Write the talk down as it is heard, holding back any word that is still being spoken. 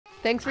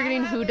Thanks for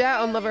getting Whodat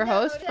on Lover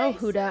Host. Oh,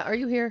 Whodat, are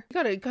you here? You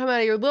gotta come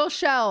out of your little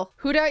shell.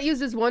 Whodat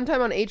uses one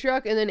time on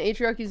Atrioc, and then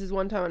Atrioc uses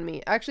one time on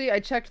me. Actually, I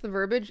checked the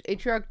verbiage.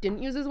 Atrioc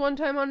didn't use his one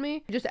time on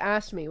me. He just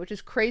asked me, which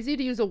is crazy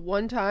to use a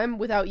one time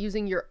without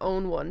using your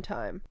own one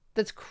time.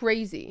 That's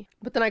crazy.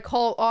 But then I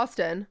call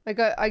Austin. I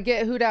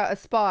get Whodat a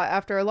spot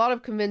after a lot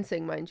of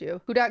convincing, mind you.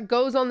 Whodat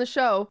goes on the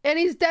show, and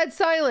he's dead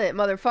silent,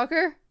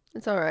 motherfucker.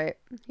 It's all right.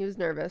 He was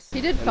nervous.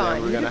 He did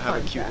fine. He did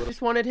fine. I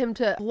just wanted him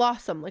to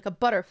blossom like a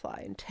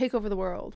butterfly and take over the world.